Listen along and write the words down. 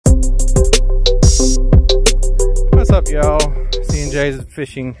What's up, y'all? C&J's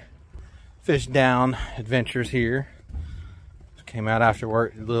fishing, fish down adventures here. Came out after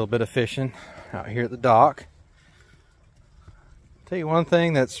work, did a little bit of fishing out here at the dock. Tell you one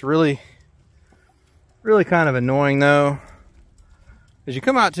thing that's really kind of annoying though, is you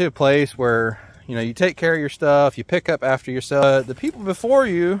come out to a place where, you know, you take care of your stuff, you pick up after yourself. The people before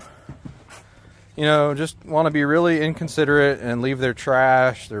you, you know, just want to be really inconsiderate and leave their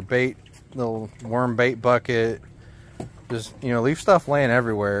trash, their bait, little worm bait bucket, just, you know, leave stuff laying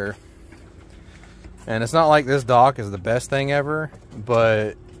everywhere. And it's not like this dock is the best thing ever,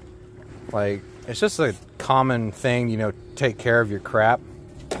 but like, it's just a common thing, you know, take care of your crap.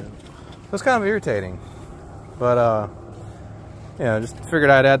 It's kind of irritating, but you know, just figured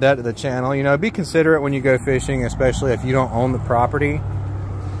I'd add that to the channel. You know, be considerate when you go fishing, especially if you don't own the property,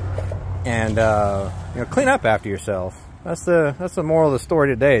 and you know, clean up after yourself. That's the moral of the story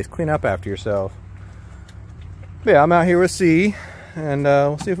today, is clean up after yourself. But yeah, I'm out here with C, and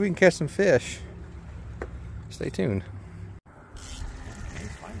we'll see if we can catch some fish. Stay tuned.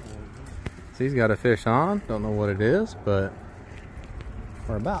 C's got a fish on. Don't know what it is, but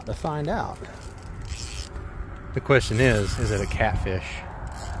we're about to find out. The question is it a catfish?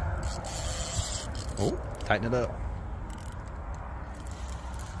 Oh, tighten it up.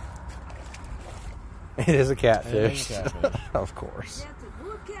 It is a catfish. Of course.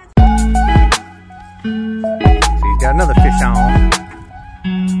 So he's got another fish on.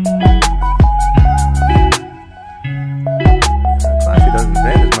 This actually doesn't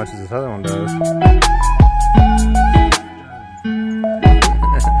bend as much as this other one does.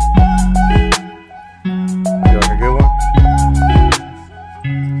 Feel like a good one?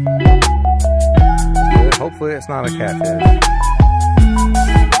 That's good. Hopefully it's not a catfish.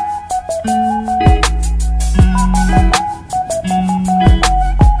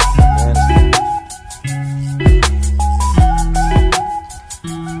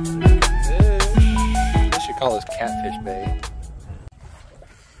 Call this catfish bait.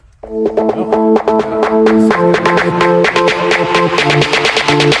 Oh.